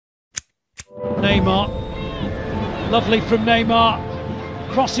Neymar. Lovely from Neymar.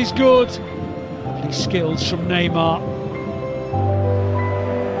 Cross is good. Lovely skills from Neymar.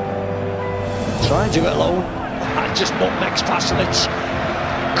 Trying to get alone. Just nutmegs Pasalic.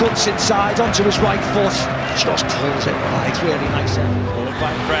 Cuts inside onto his right foot. Just pulls it wide. Really nice. Forward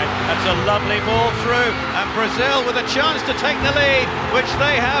by Fred. That's a lovely ball through. And Brazil with a chance to take the lead, which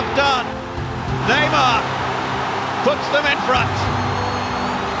they have done. Neymar puts them in front.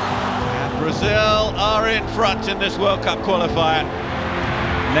 And Brazil are in front in this World Cup qualifier.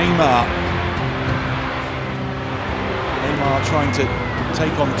 Neymar trying to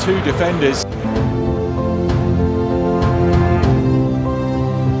take on two defenders.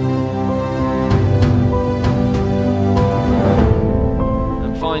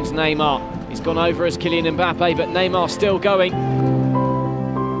 And finds Neymar. He's gone over as Kylian Mbappe, but Neymar still going.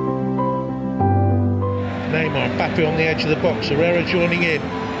 Neymar, Mbappe on the edge of the box, Herrera joining in.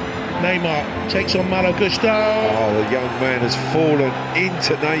 Neymar takes on Malo Gusto. Oh, the young man has fallen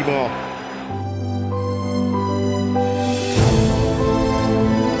into Neymar.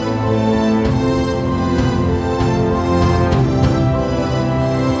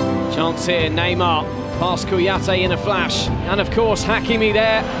 Chance here, Neymar, past Kouyaté in a flash. And of course, Hakimi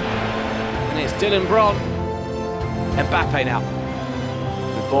there. And it's Dylan Bron. Mbappe now.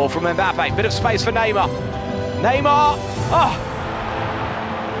 Good ball from Mbappe, bit of space for Neymar. Neymar, oh!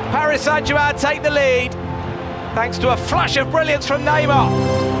 Paris Saint-Germain take the lead, thanks to a flash of brilliance from Neymar.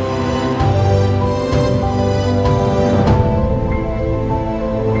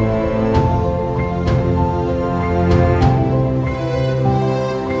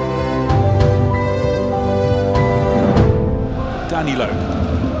 Danilo.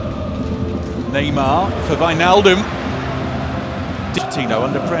 Neymar for Wijnaldum. Tino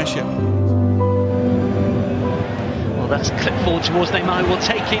under pressure. That's a clip forward towards Neymar, who will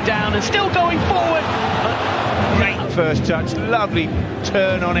take it down and still going forward. Great first touch, lovely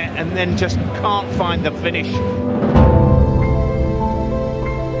turn on it, and then just can't find the finish.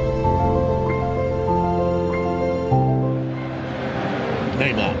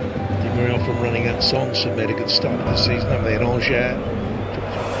 Neymar, Di Maria from running at Sons have made a good start of the season, haven't they? In Angers.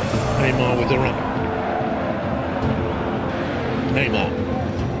 Neymar with the run. Neymar.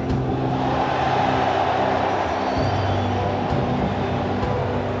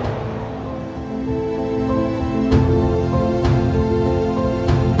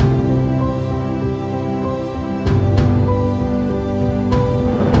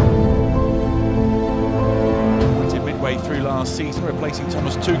 Through last season, replacing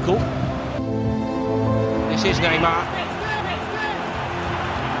Thomas Tuchel. This is Neymar.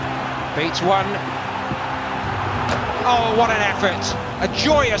 Beats one. Oh, what an effort. A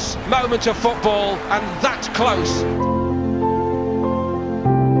joyous moment of football, and that close.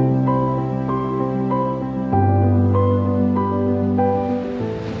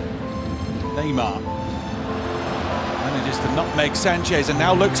 Neymar manages to nutmeg Sanchez and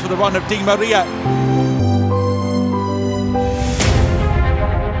now looks for the run of Di Maria.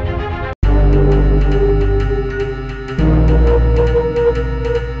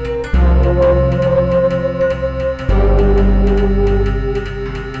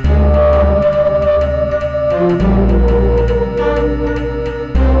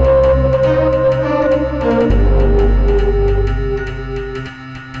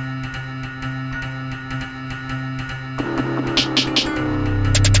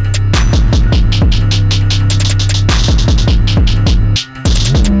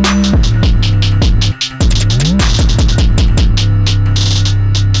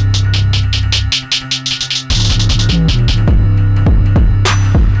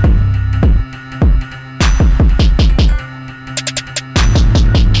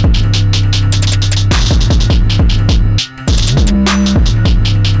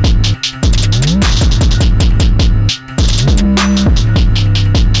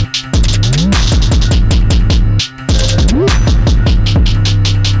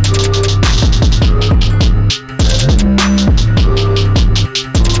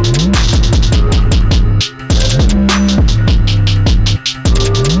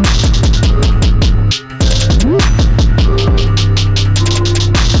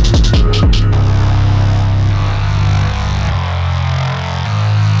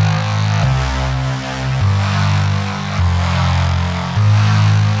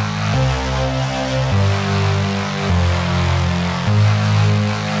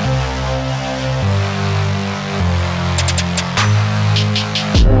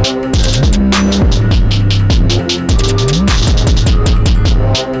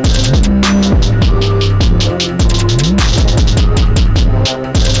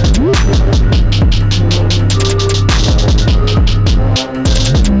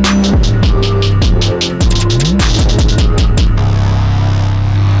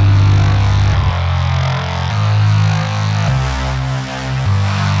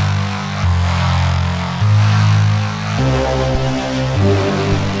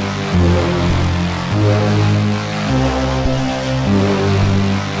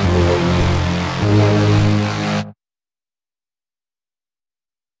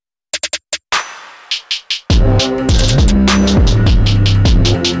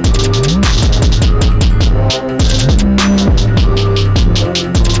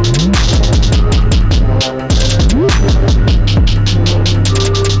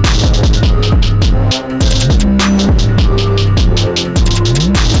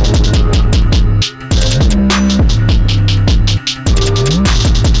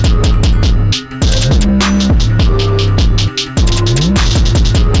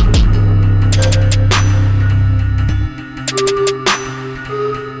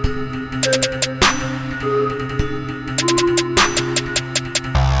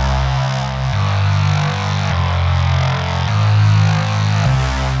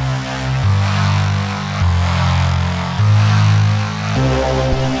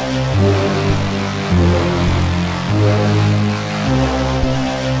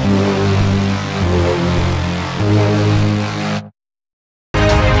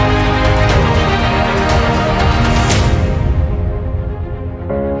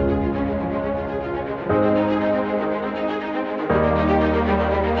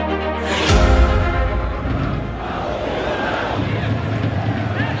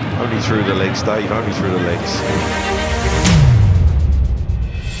 Only through the legs, Dave, only through the legs.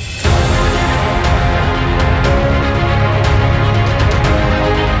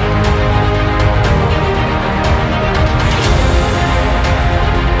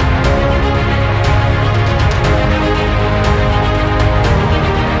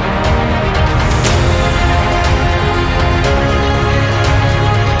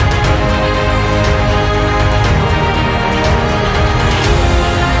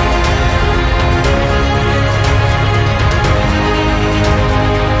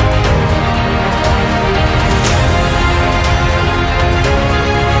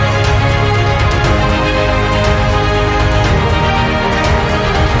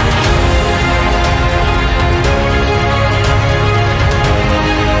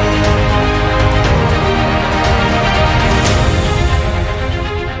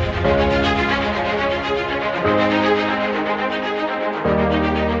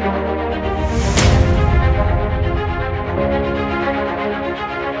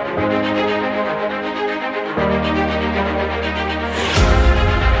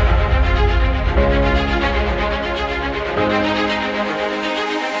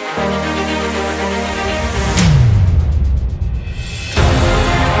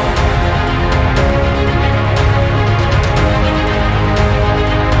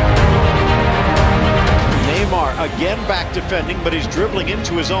 Again back defending, but he's dribbling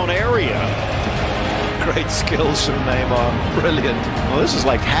into his own area. Great skills from Neymar, brilliant. Well, this is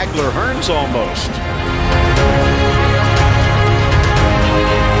like Hagler-Hearns almost.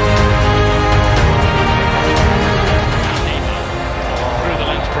 Neymar through the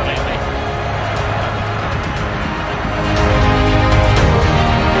legs brilliantly.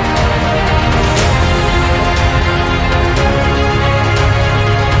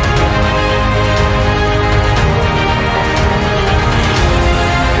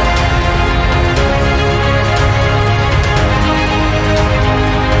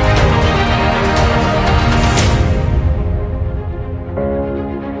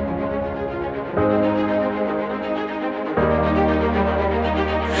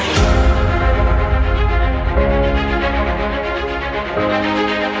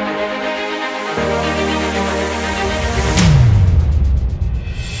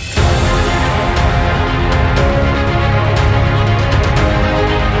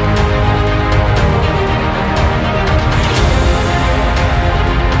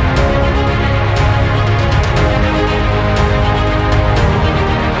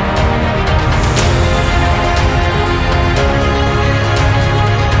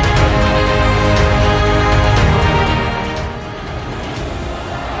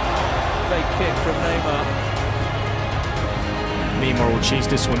 Kick from Neymar. Neymar will chase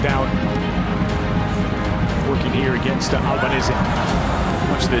this one down. Working here against Albanese.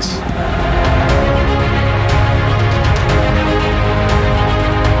 Watch this.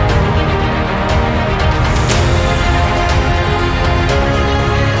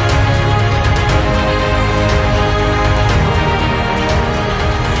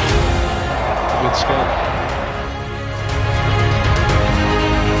 With skill.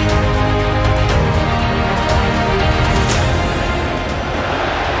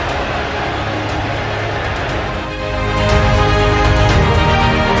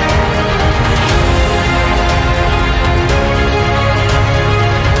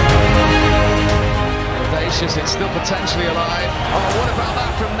 It's still potentially alive. Oh, what about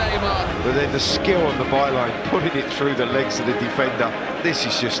that from Neymar? But then the skill on the byline, putting it through the legs of the defender. This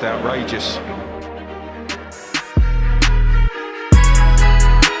is just outrageous.